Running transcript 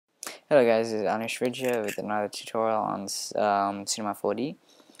Hello guys, this is Anish here with another tutorial on Cinema 4D,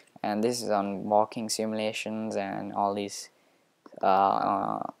 and this is on walking simulations and all these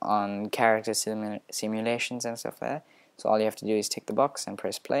on character simulations and stuff like that. So all you have to do is tick the box and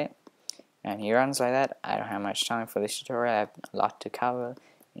press play, and he runs like that. I don't have much time for this tutorial. I have a lot to cover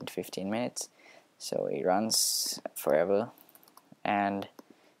in 15 minutes, so he runs forever. And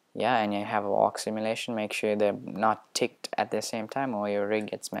yeah, and you have a walk simulation. Make sure they're not ticked at the same time or your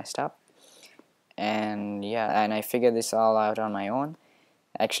rig gets messed up. And yeah, and I figured this all out on my own.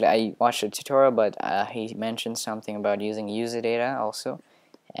 Actually, I watched a tutorial, but he mentioned something about using user data also.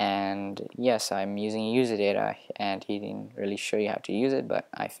 And yes, I'm using user data, and he didn't really show you how to use it, but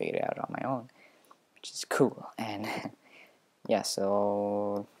I figured it out on my own, which is cool. And yeah,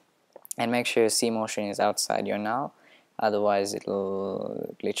 so, and make sure Cmotion is outside your null, otherwise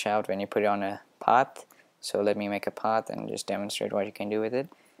it'll glitch out when you put it on a path. So let me make a path and just demonstrate what you can do with it.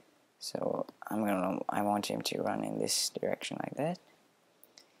 So I want him to run in this direction like that.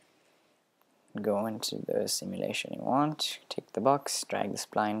 Go into the simulation you want, tick the box, drag the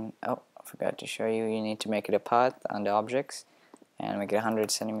spline. Oh, I forgot to show you. You need to make it a path under objects and make it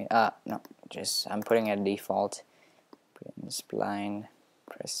 100 centimeters. No, just I'm putting it at default. Put in the spline,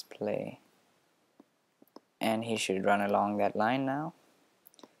 press play, and he should run along that line now.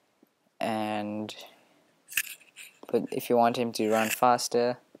 But if you want him to run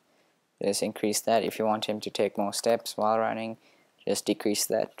faster, just increase that. If you want him to take more steps while running, just decrease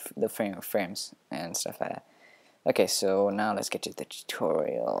that, the frames and stuff like that. Okay, so now let's get to the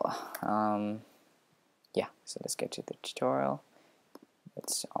tutorial. Yeah, so let's get to the tutorial.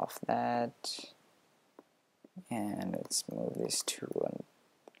 Let's off that, and let's move this to a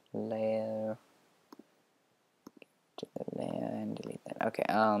layer, to the layer, and delete that. Okay,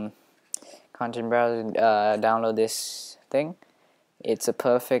 content browser, download this thing. It's a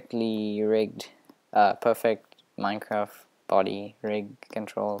perfectly rigged, perfect Minecraft body rig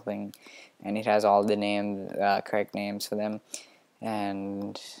control thing, and it has all the correct names for them.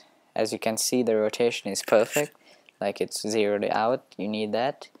 And as you can see, the rotation is perfect, like it's zeroed out. You need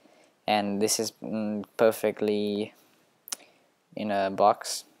that, and this is perfectly in a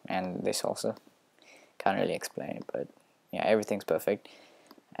box, and this also can't really explain it, but yeah, everything's perfect.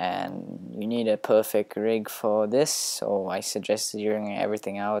 And you need a perfect rig for this, so I suggest zeroing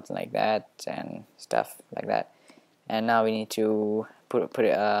everything out like that and stuff like that. And now we need to put it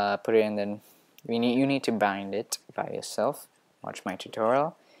in. Then you need to bind it by yourself. Watch my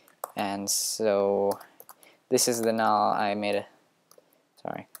tutorial. And so this is the null I made.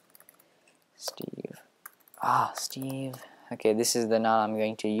 Steve. Okay, this is the null I'm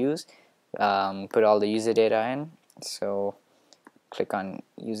going to use. Put all the user data in. So click on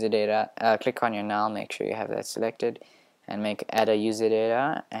user data, click on your null, make sure you have that selected, and add a user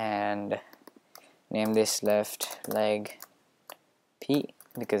data, and name this left leg P,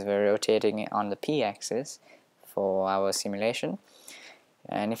 because we're rotating it on the P axis for our simulation.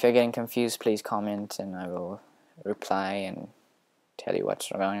 And if you're getting confused, please comment and I will reply and tell you what's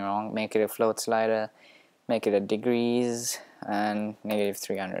going wrong. Make it a float slider, make it a degrees, and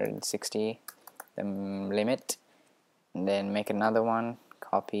 -360 the limit. And then make another one,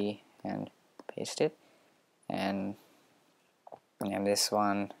 copy and paste it, and name this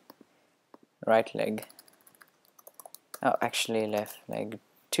one right leg. Oh, actually left leg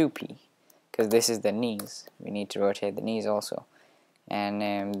 2P, because this is the knees. We need to rotate the knees also. And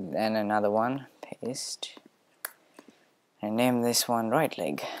another one, paste, and name this one right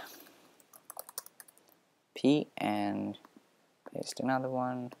leg P, and paste another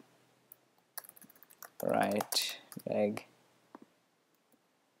one, right leg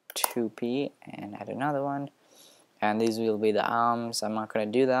 2P, and add another one. And these will be the arms. I'm not going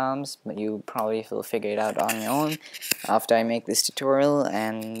to do the arms, but you probably will figure it out on your own after I make this tutorial.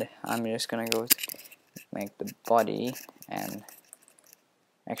 And I'm just going to go make the body, and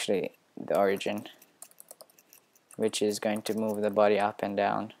actually the origin, which is going to move the body up and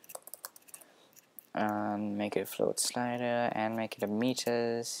down, and make it a float slider, and make it a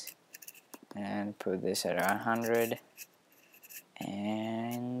meters, and put this at 100,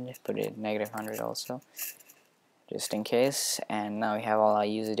 and put it at -100 also, just in case. And now we have all our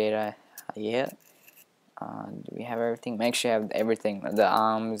user data here. We have everything. Make sure you have everything, the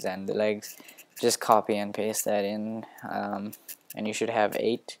arms and the legs. Just copy and paste that in, and you should have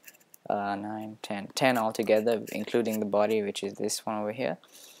 8, 9, 10 altogether, including the body, which is this one over here,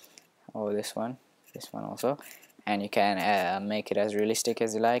 or this one also. And you can make it as realistic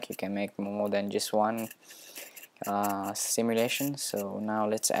as you like. You can make more than just one simulation. So now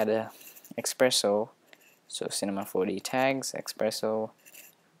let's add a Expresso. So Cinema 4D tags, Expresso,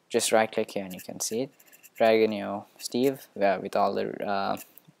 just right click here and you can see it. Drag in your Steve with all the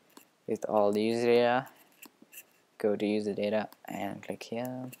user data. Go to user data and click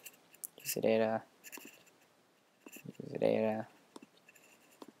here. User data. User data.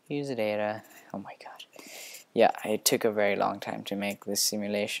 User data. Oh my god. Yeah, it took a very long time to make this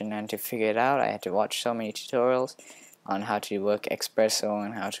simulation, and to figure it out I had to watch so many tutorials on how to work Expresso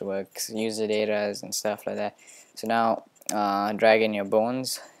and how to work user data and stuff like that. So now drag in your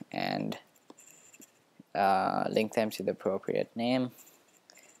bones and link them to the appropriate name.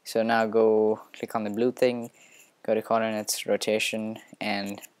 So now go click on the blue thing, go to coordinates, rotation,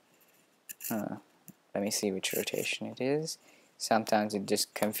 and let me see which rotation it is. Sometimes it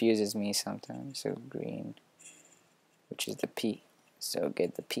just confuses me sometimes. So green, which is the P. So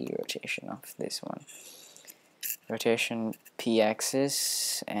get the P rotation of this one. Rotation P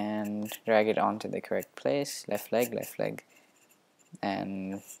axis and drag it onto the correct place. Left leg,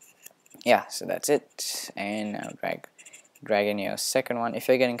 and yeah, so that's it. And now drag in your second one. If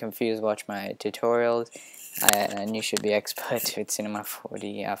you're getting confused, watch my tutorials, and you should be expert with Cinema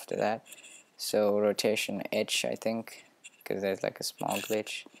 4D after that. So rotation H, I think, because there's like a small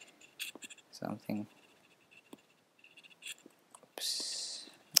glitch, something. Oops.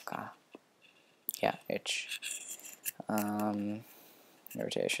 Yeah, H.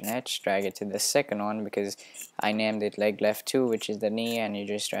 Rotation H. Drag it to the second one because I named it leg left 2, which is the knee, and you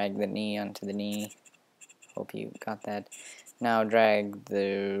just drag the knee onto the knee. Hope you got that. Now drag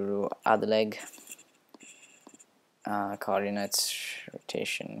the other leg. Coordinates,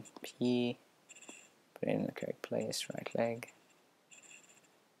 rotation P. Put it in the correct place. Right leg.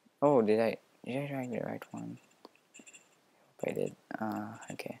 Oh, did I drag the right one? Hope I did.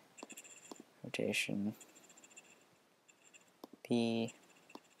 Okay. Rotation P.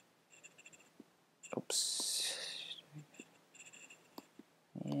 Oops.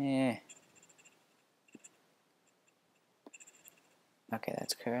 Yeah. Okay,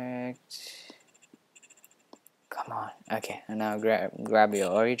 that's correct. Come on. Okay, and now grab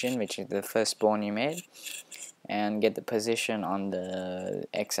your origin, which is the first bone you made, and get the position on the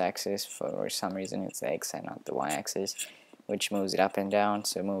x-axis. For some reason it's the x and not the y-axis, which moves it up and down.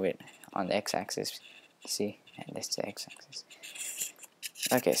 So move it on the x-axis. See, and this is the x-axis.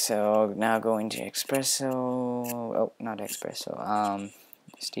 Okay, so now go into Expresso. Oh, not Expresso.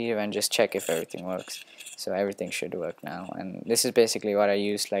 Steve, and just check if everything works. So everything should work now, and this is basically what I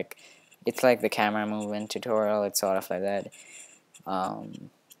use. Like, it's like the camera movement tutorial. It's sort of like that.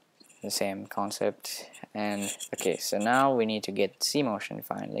 The same concept. And okay, so now we need to get Cmotion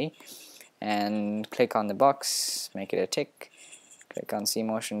finally, and click on the box, make it a tick. Click on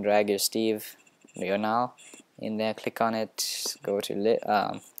Cmotion, drag your Steve, your null in there, click on it, go to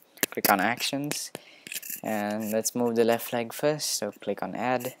click on actions, and let's move the left leg first. So click on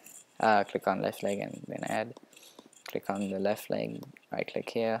add, click on left leg and then add. Click on the left leg, right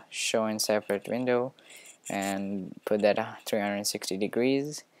click here, show in separate window, and put that 360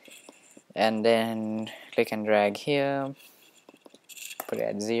 degrees, and then click and drag here, put it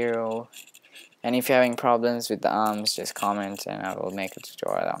at 0. And if you're having problems with the arms, just comment and I will make a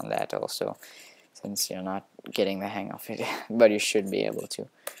tutorial on that also, since you're not getting the hang of it. But you should be able to.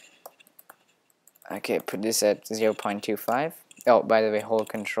 Okay, put this at 0.25. Oh, by the way, hold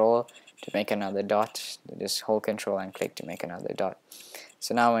control to make another dot. Just hold control and click to make another dot.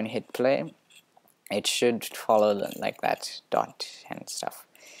 So now when you hit play, it should follow like that dot and stuff.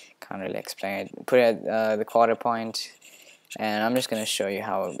 Can't really explain it. Put it at the quarter point, and I'm just going to show you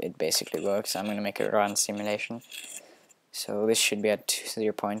how it basically works. I'm going to make a run simulation. So this should be at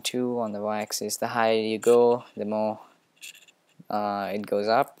 0.2 on the y-axis. The higher you go, the more it goes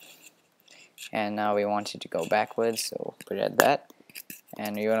up. And now we want it to go backwards, so put it at that.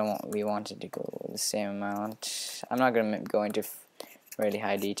 And we want it to go the same amount. I'm not going to go into really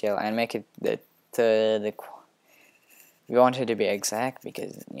high detail and make it we want it to be exact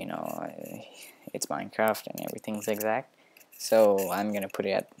because, you know, it's Minecraft and everything's exact. So I'm going to put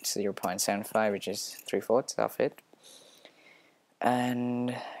it at 0.75, which is 3/4 of it.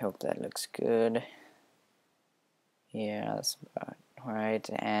 And I hope that looks good. Yeah, that's about right.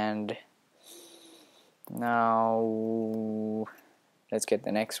 And now let's get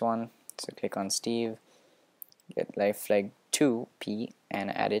the next one. So click on Steve, get left leg 2P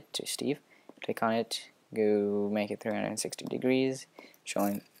and add it to Steve. Click on it, go make it 360 degrees,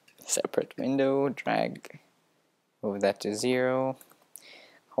 showing separate window, drag, move that to 0,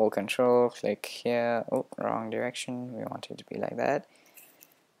 hold control, click here. Oh, wrong direction, we want it to be like that,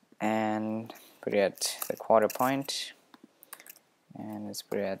 and put it at the quarter point, and let's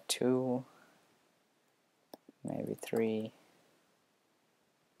put it at 2, maybe 3,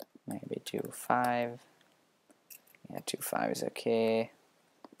 maybe 2.5. Yeah, 2.5 is okay.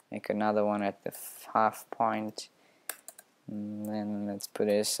 Make another one at the half point. And then let's put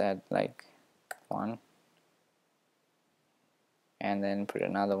this at like 1. And then put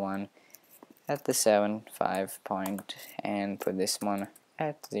another one at the 7.5 point, and put this one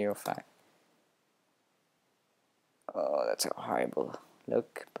at 0.5. Oh, that's a horrible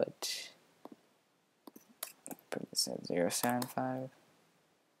look, but put this at 0.75.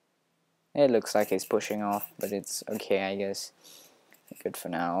 It looks like it's pushing off, but it's okay, I guess. Good for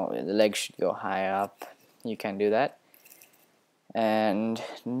now. The legs should go higher up. You can do that. And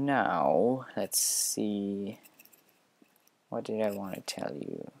now let's see, what did I want to tell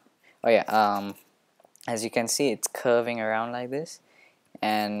you? Oh yeah, as you can see, it's curving around like this,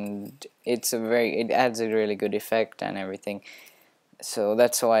 and it adds a really good effect and everything. So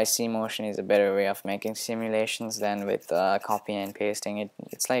that's why Cmotion is a better way of making simulations than with copying and pasting.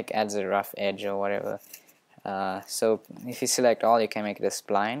 It's like adds a rough edge or whatever. So if you select all, you can make it a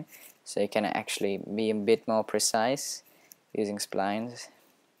spline, so you can actually be a bit more precise using splines.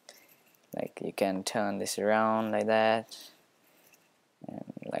 Like you can turn this around like that and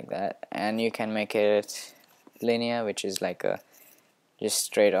like that, and you can make it linear, which is like a just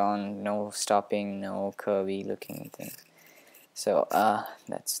straight on, no stopping, no curvy looking things. So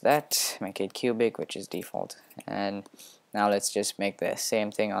that's that. Make it cubic, which is default. And now let's just make the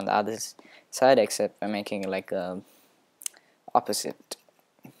same thing on the other side, except by making it like a opposite.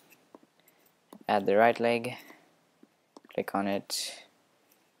 Add the right leg, click on it,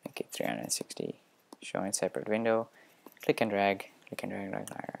 make it 360, show in separate window, click and drag,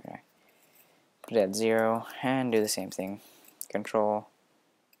 right. Put it at 0 and do the same thing. Control,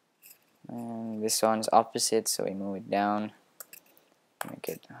 and this one's opposite, so we move it down. Make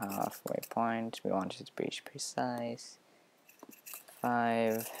it halfway point. We want it to be precise.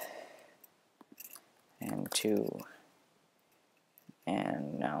 5 and 2.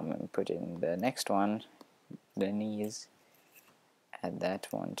 And now I'm going to put in the next one, the knees. Add that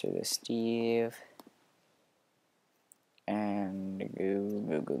one to the Steve. And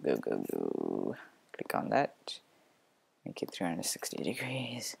go. Click on that. Make it 360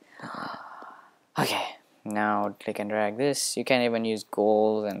 degrees. Okay. Now click and drag this. You can even use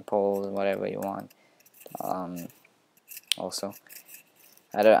goals and poles, whatever you want. Also,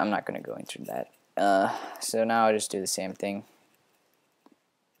 I'm not going to go into that. So now I just do the same thing.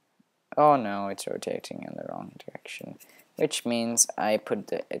 Oh no, it's rotating in the wrong direction, which means I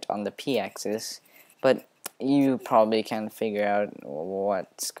put it on the p-axis, but you probably can figure out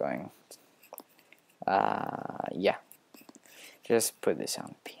what's going. Yeah, just put this on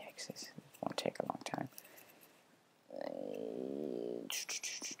the p-axis. It won't take a long time.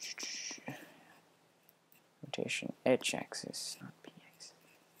 Rotation h-axis, not p-axis.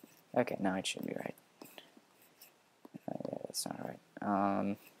 Okay, now it should be right. Yeah, that's not right.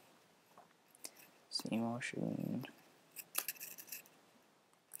 Cmotion.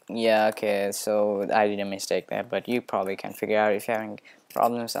 Yeah, okay, so I did a mistake there, but you probably can figure out. If you're having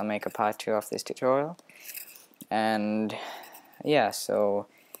problems, I'll make a part 2 of this tutorial. And yeah, so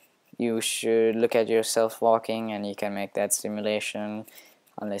you should look at yourself walking, and you can make that simulation,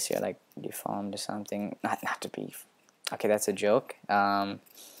 unless you're like deformed or something. Not to be, okay, that's a joke.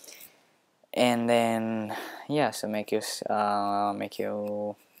 And then yeah, so make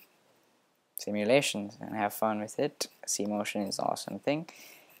your simulations and have fun with it. Cmotion is an awesome thing.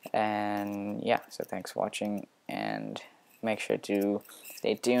 And yeah, so thanks for watching, and make sure to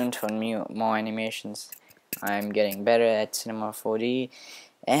stay tuned for more animations. I'm getting better at Cinema 4D,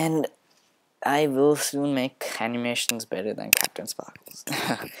 and I will soon make animations better than Captain Sparkles.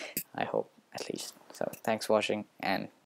 I hope, at least. So thanks for watching, and